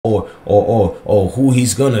or who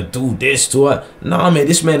he's gonna do this to it. Nah, man,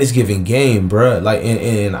 this man is giving game, bruh. Like,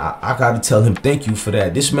 and I gotta tell him thank you for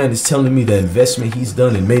that. This man is telling me the investment he's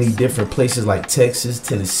done in many different places like Texas,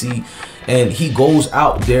 Tennessee, and he goes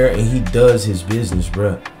out there and he does his business,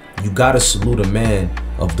 bruh. You gotta salute a man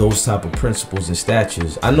of those type of principles and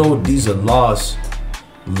statures. I know these are lost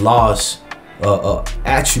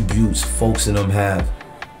attributes folks in them have,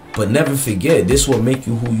 but never forget, this will make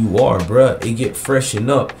you who you are, bruh. It get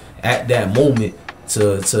freshened up at that moment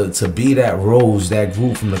to be that rose that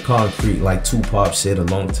grew from the concrete, like Tupac said a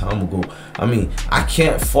long time ago. I mean, I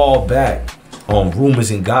can't fall back on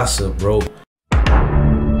rumors and gossip, bro.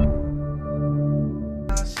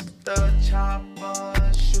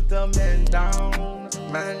 Shoot the man down,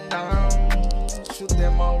 shoot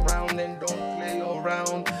them around and don't play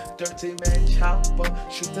around. Dirty man chopper,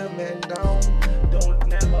 shoot the man down, don't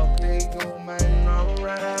never play your man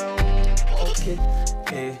around. Okay,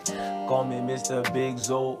 hey, call me Mr. Big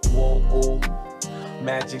Zo, whoa, oh.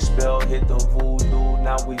 Magic spell hit the voodoo.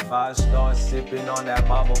 Now we 5-star sipping on that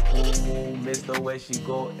baba cool. Mr. Where she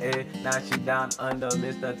go, eh? Now she down under.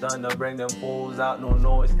 Mr. Thunder bring them fools out, no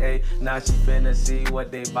noise, eh? Now she finna see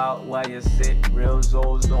what they bout while you sit. Real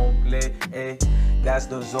Zoes don't play, eh? That's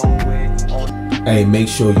the Zo way. Hey, make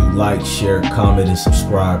sure you like, share, comment, and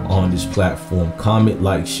subscribe on this platform. Comment,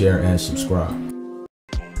 like, share, and subscribe.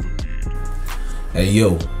 Hey,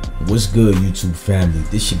 yo, what's good, YouTube family?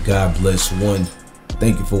 This your God Bless One.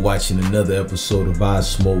 Thank you for watching another episode of I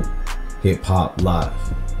Smoke Hip Hop Live.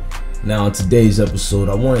 Now, in today's episode,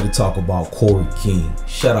 I wanted to talk about Corey King.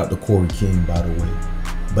 Shout out to Corey King, by the way,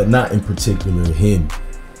 but not in particular him.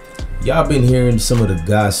 Y'all been hearing some of the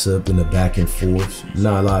gossip and the back and forth.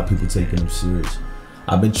 Not a lot of people taking him serious.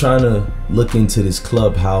 I've been trying to look into this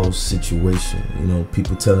Clubhouse situation. You know,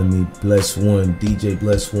 people telling me, Bless One, DJ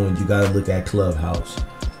Bless One, you gotta look at Clubhouse.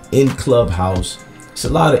 In Clubhouse, it's a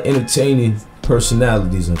lot of entertaining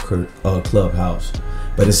personalities in Clubhouse,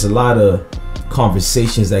 but it's a lot of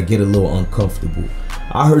conversations that get a little uncomfortable.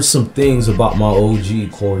 I heard some things about my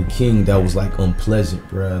OG Corey King that was like unpleasant,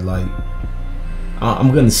 bruh. Like,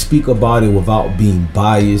 I'm gonna speak about it without being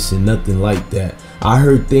biased and nothing like that. I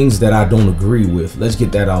heard things that I don't agree with. Let's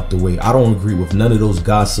get that out the way. I don't agree with none of those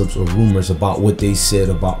gossips or rumors about what they said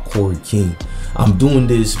about Corey King. I'm doing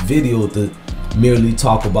this video to merely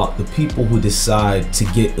talk about the people who decide to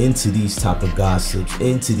get into these type of gossips,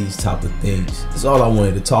 into these type of things. That's all I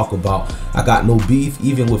wanted to talk about. I got no beef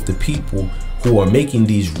even with the people who are making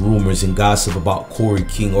these rumors and gossip about Corey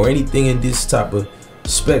King or anything in this type of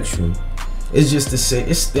spectrum. It's just to say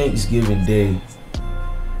it's Thanksgiving Day,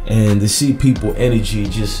 and to see people energy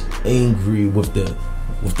just angry with the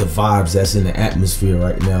vibes that's in the atmosphere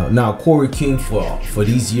right now. Now, Corey King, for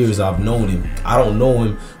these years I've known him. I don't know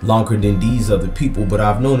him longer than these other people, but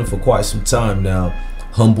I've known him for quite some time now.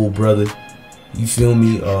 Humble brother, you feel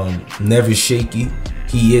me? Never shaky.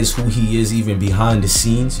 He is who he is even behind the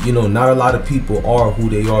scenes. You know, not a lot of people are who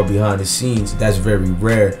they are behind the scenes. That's very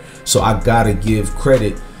rare. So I gotta give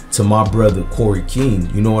credit to my brother Corey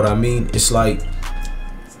King. You know what I mean? It's like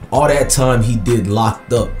all that time he did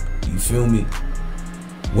locked up. You feel me?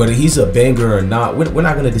 Whether he's a banger or not, we're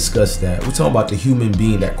not gonna discuss that. We're talking about the human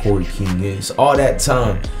being that Corey King is. All that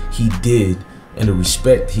time he did and the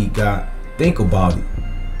respect he got. Think about it.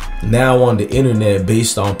 Now on the internet,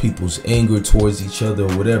 based on people's anger towards each other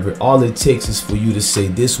or whatever, all it takes is for you to say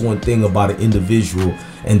this one thing about an individual,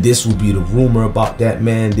 and this will be the rumor about that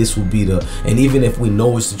man. This will be the, and even if we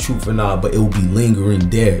know it's the truth or not, but it will be lingering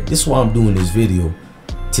there. This is why I'm doing this video.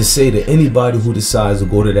 To say to anybody who decides to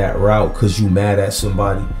go to that route because you mad at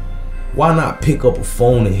somebody, why not pick up a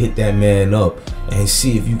phone and hit that man up and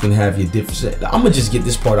see if you can have your difference. I'm gonna just get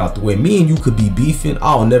this part out the way. Me and you could be beefing.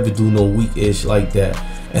 I'll never do no weak-ish like that.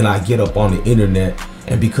 And I get up on the internet,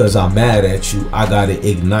 and because I'm mad at you, I gotta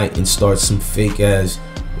ignite and start some fake ass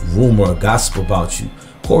rumor or gossip about you.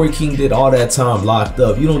 Corey King did all that time locked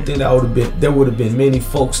up. You don't think that would have been, there would have been many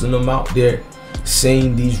folks in them out there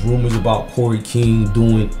saying these rumors about Corey King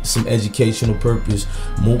doing some educational purpose,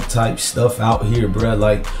 mook type stuff out here, bruh,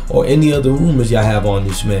 like, or any other rumors y'all have on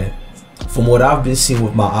this man? From what I've been seeing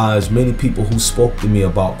with my eyes, many people who spoke to me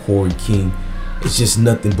about Corey King, it's just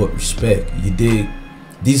nothing but respect. You dig?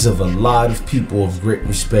 These are a lot of people of great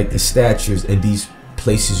respect and statures in these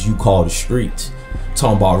places you call the streets.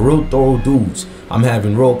 talking about real thorough dudes. I'm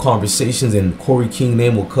having real conversations, and Corey King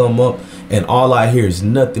name will come up, and all I hear is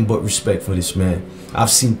nothing but respect for this man. I've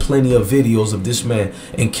seen plenty of videos of this man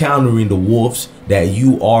encountering the wolves that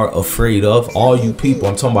you are afraid of. All you people,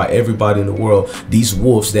 I'm talking about everybody in the world, these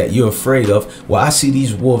wolves that you're afraid of. Well, I see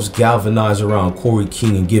these wolves galvanize around Corey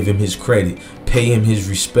King and give him his credit, pay him his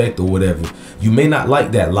respect or whatever. You may not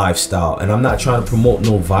like that lifestyle, and I'm not trying to promote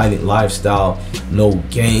no violent lifestyle, no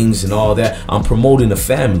gangs and all that. I'm promoting a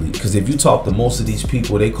family, because if you talk to most of these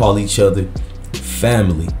people, they call each other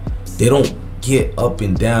family. They don't get up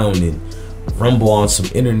and down and rumble on some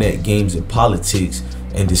internet games and politics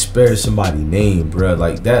and disparage somebody's name, bruh.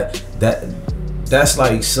 Like that's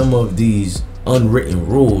like some of these unwritten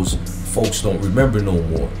rules folks don't remember no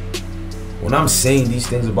more. When I'm saying these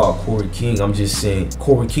things about Corey King, I'm just saying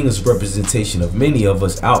Corey King is a representation of many of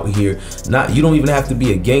us out here. You don't even have to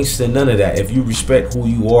be a gangster, none of that. If you respect who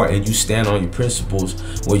you are and you stand on your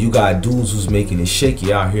principles, well, you got dudes who's making it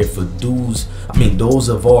shaky out here for dudes. I mean, those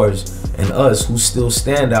of ours and us who still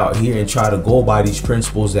stand out here and try to go by these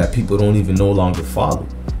principles that people don't even no longer follow.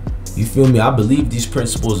 You feel me? I believe these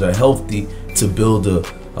principles are healthy to build an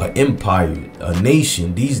empire, a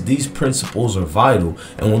nation. These principles are vital,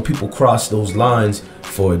 and when people cross those lines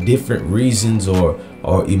for different reasons or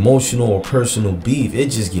emotional or personal beef, it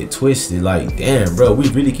just get twisted. Like, damn, bro, we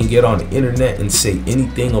really can get on the internet and say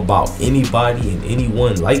anything about anybody and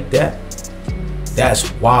anyone like that?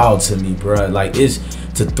 That's wild to me, bro. Like, it's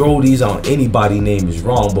to throw these on anybody name is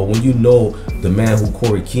wrong, but when you know the man who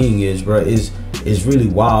Corey King is, bro, it's really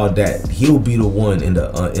wild that he'll be the one in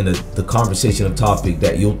the conversation of topic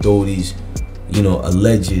that you'll throw these, you know,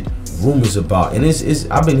 alleged rumors about. And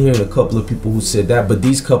I've been hearing a couple of people who said that, but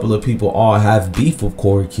these couple of people all have beef with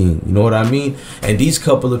Corey King, you know what I mean? And these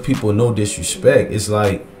couple of people, no disrespect, it's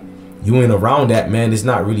like you ain't around that man. It's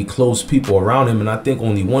not really close people around him, and I think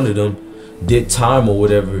only one of them did time or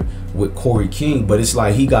whatever with Corey King, but it's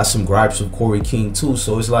like he got some gripes with Corey King too.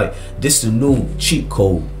 So it's like this the new cheat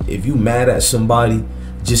code. If you mad at somebody,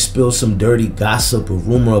 just spill some dirty gossip or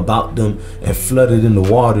rumor about them and flood it in the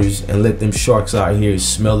waters and let them sharks out here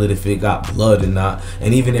smell it if it got blood or not.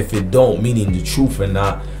 And even if it don't, meaning the truth or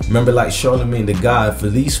not. Remember, like Charlemagne the God, for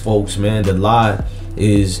these folks, man, the lie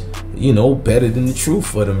is, you know, better than the truth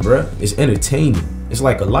for them, bruh. It's entertaining. It's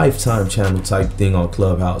like a Lifetime channel type thing on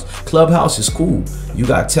Clubhouse. Clubhouse is cool. You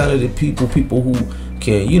got talented people who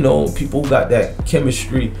can, you know, people who got that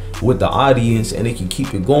chemistry with the audience and they can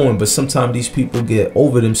keep it going. But sometimes these people get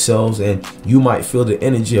over themselves, and you might feel the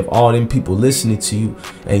energy of all them people listening to you,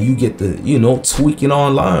 and you get the, you know, tweaking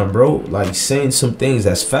online, bro. Like saying some things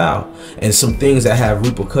that's foul and some things that have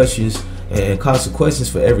repercussions and consequences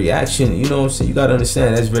for every action. You know what I'm saying? You gotta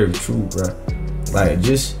understand that's very true, bro. Like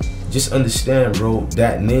just understand, bro,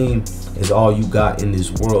 that name is all you got in this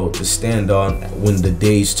world to stand on when the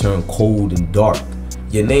days turn cold and dark.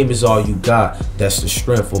 Your name is all you got. That's the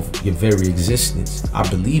strength of your very existence. I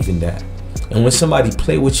believe in that. And when somebody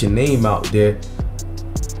play with your name out there,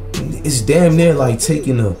 it's damn near like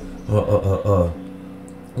taking a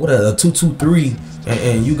 223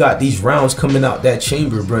 and you got these rounds coming out that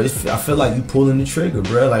chamber, bro. I feel like you pulling the trigger,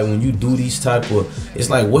 bro. Like when you do these type of, it's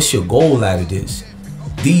like, what's your goal out of this?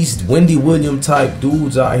 These Wendy Williams type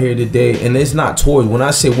dudes out here today, and it's not towards, when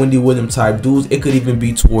I say Wendy Williams type dudes, it could even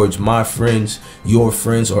be towards my friends, your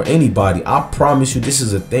friends, or anybody. I promise you, this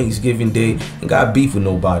is a Thanksgiving day and got beef with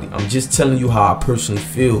nobody. I'm just telling you how I personally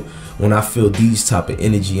feel when I feel these type of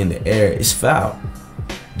energy in the air. It's foul.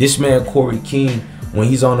 This man Corey King, when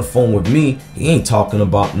he's on the phone with me, he ain't talking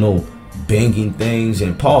about no banging things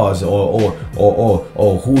and pause or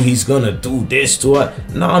who he's gonna do this to it.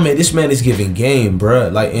 Nah, man, this man is giving game, bruh.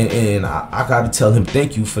 Like, and I gotta tell him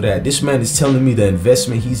thank you for that. This man is telling me the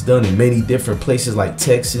investment he's done in many different places like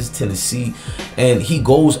Texas, Tennessee, and he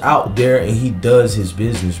goes out there and he does his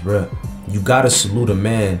business, bruh. You gotta salute a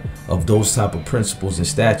man of those type of principles and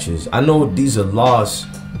statures. I know these are lost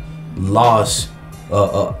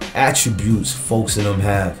attributes folks in them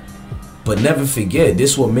have, but never forget,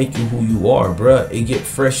 this will make you who you are, bruh. It get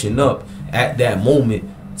freshened up at that moment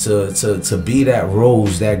to be that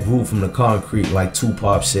rose that grew from the concrete, like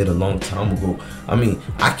Tupac said a long time ago. I mean,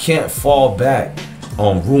 I can't fall back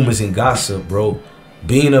on rumors and gossip, bro.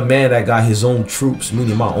 Being a man that got his own troops,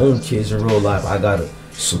 meaning my own kids in real life, I gotta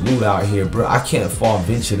salute out here, bro. I can't fall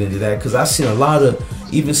venture into that, because I seen a lot of,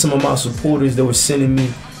 even some of my supporters that were sending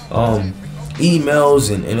me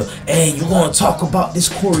emails and hey, you want to talk about this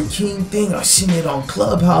Corey King thing? I seen it on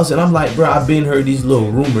Clubhouse, and I'm like, bro, I've been heard these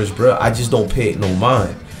little rumors, bro. I just don't pay it no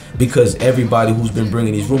mind. because everybody who's been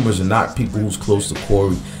bringing these rumors are not people who's close to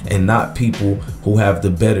Corey and not people who have the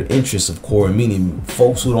better interests of Corey, meaning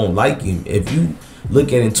folks who don't like him. If you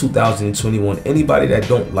look at in 2021, anybody that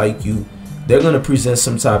don't like you, they're going to present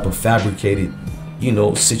some type of fabricated, you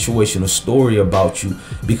know, situation or story about you.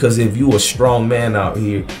 Because if you a strong man out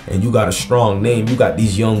here and you got a strong name, you got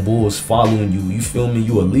these young bulls following you, you feel me,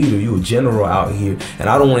 you a leader, you a general out here. And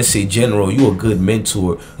I don't want to say general, you a good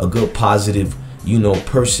mentor, a good positive, you know,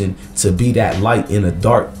 person to be that light in a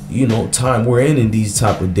dark, you know, time we're in these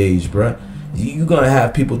type of days, bruh. You're gonna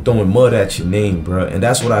have people throwing mud at your name, bro, and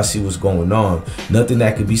that's what I see what's going on. Nothing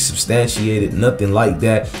that could be substantiated, nothing like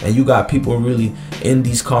that. And you got people really in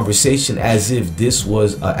these conversations as if this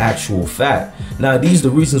was an actual fact. Now, these are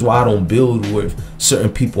the reasons why I don't build with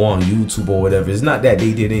certain people on YouTube or whatever. It's not that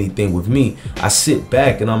they did anything with me. I sit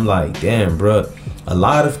back and I'm like, damn, bro, a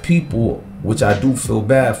lot of people, which I do feel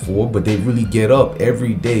bad for, but they really get up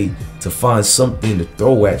every day to find something to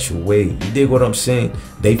throw at your way. You dig what I'm saying?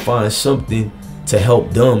 They find something to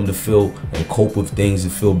help them to feel and cope with things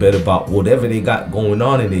and feel better about whatever they got going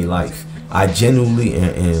on in their life. I genuinely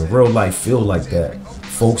in real life feel like that.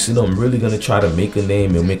 Folks in them really gonna try to make a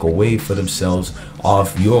name and make a way for themselves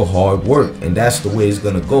off your hard work, and that's the way it's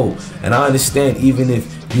gonna go. And I understand, even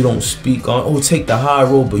if you don't speak on, oh, take the high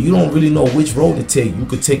road, but you don't really know which road to take. You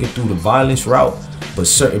could take it through the violence route, but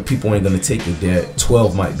certain people ain't gonna take it there.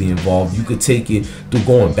 12 might be involved. You could take it through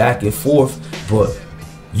going back and forth, but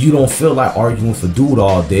you don't feel like arguing for dude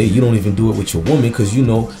all day. You don't even do it with your woman, because you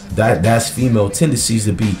know that that's female tendencies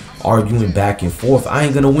to be arguing back and forth. I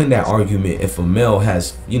ain't gonna win that argument if a male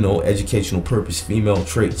has, you know, educational purpose, female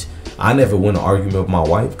traits. I never win an argument with my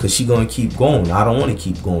wife because she gonna keep going. I don't want to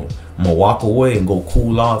keep going. I'm gonna walk away and go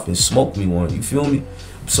cool off and smoke me one. You feel me?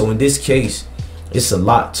 So in this case, it's a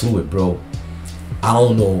lot to it, bro. I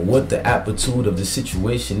don't know what the aptitude of the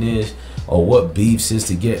situation is or what beefs is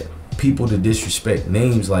to get people to disrespect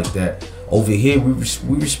names like that. Over here, we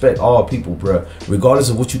respect all people, bro. Regardless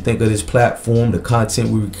of what you think of this platform, the content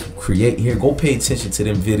we create here, go pay attention to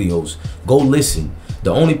them videos. Go listen.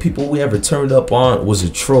 The only people we ever turned up on was a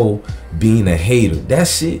troll being a hater.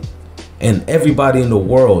 That's it. And everybody in the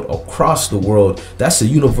world, across the world, that's a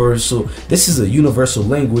universal, this is a universal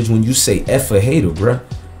language when you say F a hater, bruh.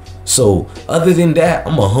 So other than that,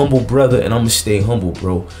 I'm a humble brother and I'm gonna stay humble,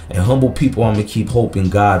 bro. And humble people, I'm gonna keep hoping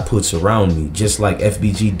God puts around me, just like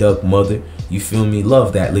FBG Duck Mother. You feel me?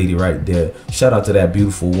 Love that lady right there. Shout out to that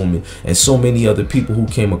beautiful woman. And so many other people who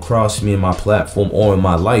came across me in my platform or in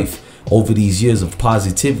my life over these years of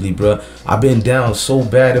positivity, bro. I've been down so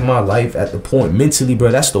bad in my life at the point mentally,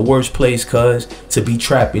 bro. That's the worst place, cuz, to be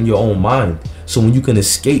trapped in your own mind. So when you can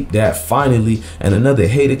escape that finally, and another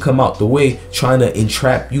hater come out the way trying to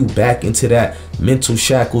entrap you back into that mental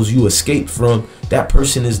shackles you escaped from, that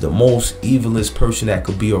person is the most evilest person that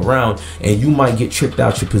could be around, and you might get tricked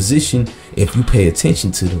out your position if you pay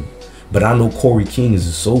attention to them. But I know Corey King is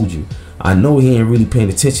a soldier. I know he ain't really paying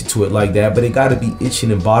attention to it like that, but it gotta be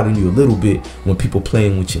itching and bothering you a little bit when people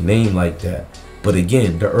playing with your name like that. But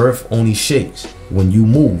again, the earth only shakes when you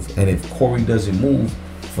move, and if Corey doesn't move,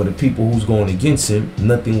 for the people who's going against him,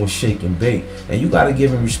 nothing will shake and bake. And you gotta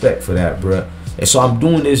give him respect for that, bruh. And so I'm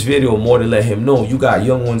doing this video more to let him know you got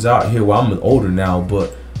young ones out here. Well, I'm older now,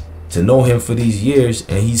 but to know him for these years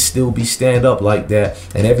and he still be stand up like that.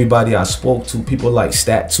 And everybody I spoke to, people like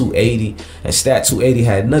Stat 280, and Stat 280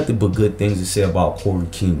 had nothing but good things to say about Corey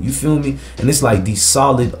King. You feel me? And it's like these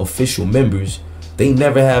solid official members, they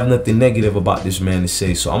never have nothing negative about this man to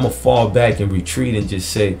say. So I'm gonna fall back and retreat and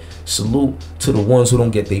just say salute to the ones who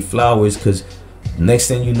don't get their flowers, because next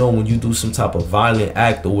thing you know, when you do some type of violent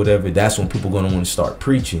act or whatever, that's when people gonna want to start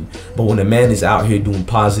preaching. But when a man is out here doing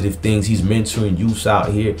positive things, he's mentoring youths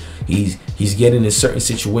out here, he's getting in certain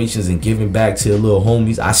situations and giving back to the little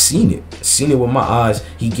homies. I seen it with my eyes.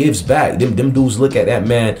 He gives back. Them dudes look at that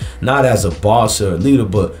man not as a boss or a leader,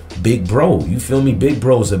 but big bro. You feel me? Big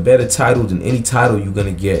bro is a better title than any title you're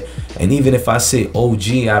gonna get. And even if I say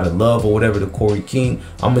OG out of love or whatever to Corey King,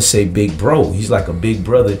 I'm gonna say big bro. He's like a big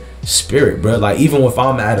brother spirit, bro. Like, even if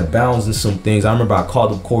I'm out of bounds in some things, I remember I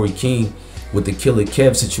called up Corey King with the Killer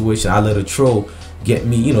Kev situation. I let a troll get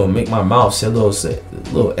me, you know, make my mouth say a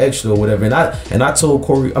little extra or whatever. And I told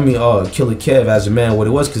Killer Kev as a man what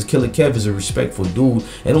it was, because Killer Kev is a respectful dude,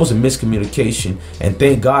 and it was a miscommunication. And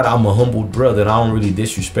thank God I'm a humbled brother and I don't really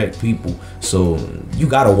disrespect people. So you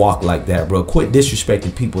gotta walk like that, bro. Quit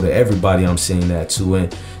disrespecting people to everybody. I'm saying that to.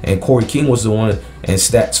 And Corey King was the one, and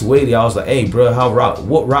Stat 280, I was like, hey bro,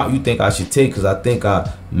 what route you think I should take? Because I think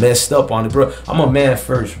I messed up on it, bro. I'm a man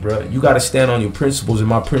first, bro. You gotta stand on your principles, and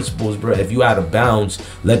my principles, bro. If you out of bounds,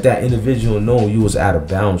 let that individual know you was out of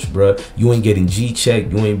bounds, bro. You ain't getting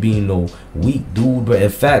G-checked. You ain't being no weak dude, bro. In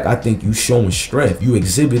fact, I think you showing strength. You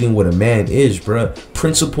exhibiting what a man is, bro.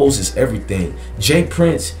 Principles is everything. Jay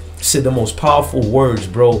Prince said the most powerful words,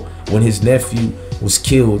 bro, when his nephew was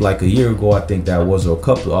killed like a year ago, I think that was, or a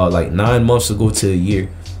couple, like 9 months ago to a year.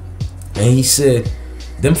 And he said,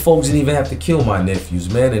 them folks didn't even have to kill my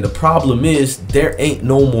nephews, man. And the problem is there ain't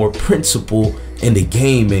no more principle in the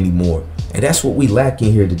game anymore. And that's what we lack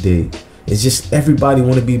in here today. It's just everybody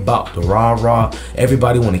want to be about the rah-rah.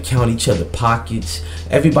 Everybody want to count each other pockets.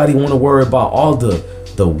 Everybody want to worry about all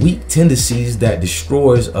the weak tendencies that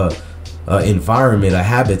destroys a environment, a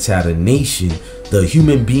habitat, a nation, the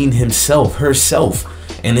human being himself, herself.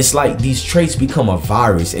 And it's like these traits become a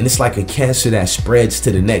virus, and it's like a cancer that spreads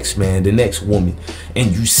to the next man, the next woman.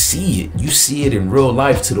 And you see it in real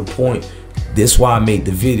life, to the point. That's why I made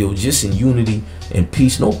the video, just in unity and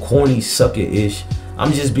peace. No corny sucker-ish.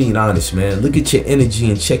 I'm just being honest, man. Look at your energy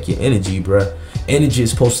and check your energy, bruh. Energy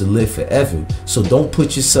is supposed to live forever. So don't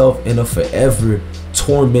put yourself in a forever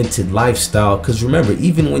tormented lifestyle, because remember,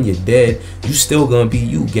 even when you're dead, you still gonna be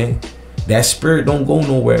you, gang. That spirit don't go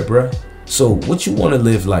nowhere, bruh. So what you want to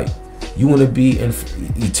live like? You want to be in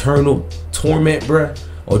eternal torment, bruh?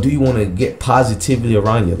 Or do you want to get positivity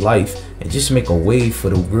around your life and just make a wave for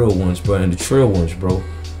the real ones, bro, and the trail ones, bro?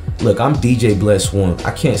 Look, I'm DJ Bless One.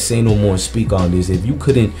 I can't say no more and speak on this. If you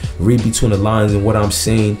couldn't read between the lines in what I'm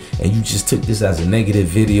saying, and you just took this as a negative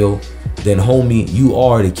video, then homie, you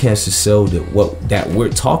are the cancer cell that we're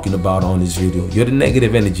talking about on this video. You're the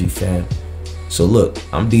negative energy, fam. So look,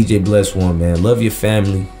 I'm DJ Bless One, man. Love your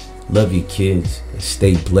family, love your kids, and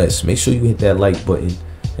stay blessed. Make sure you hit that like button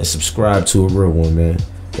and subscribe to a real one, man.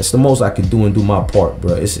 That's the most I can do and do my part,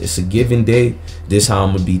 bro. It's a given day. This how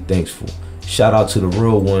I'm gonna be thankful. Shout out to the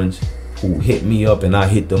real ones who hit me up and I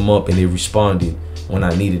hit them up and they responded when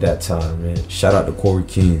I needed that time, man. Shout out to Corey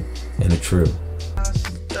King and the Trill.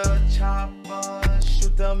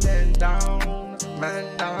 Shoot the man down,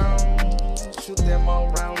 man down. Shoot them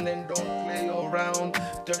around and don't play around.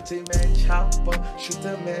 Dirty man chopper, shoot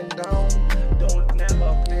the man down. Don't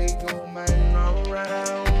never play your man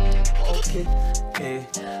around. Okay. Hey,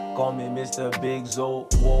 call me Mr. Big Zo,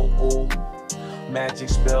 whoa, oh. Magic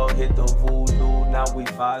spell hit the voodoo. Now we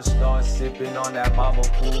 5-star sipping on that Baba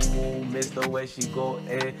Cool. Mr. Where she go,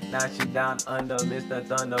 eh? Now she down under. Mr.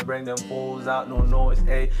 Thunder bring them fools out, no noise,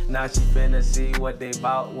 eh? Now she finna see what they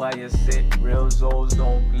bout while you sit. Real Zos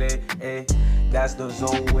don't play, eh? That's the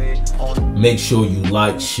Zo way. Make sure you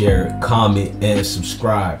like, share, comment, and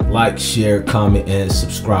subscribe. Like, share, comment, and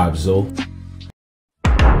subscribe, Zo.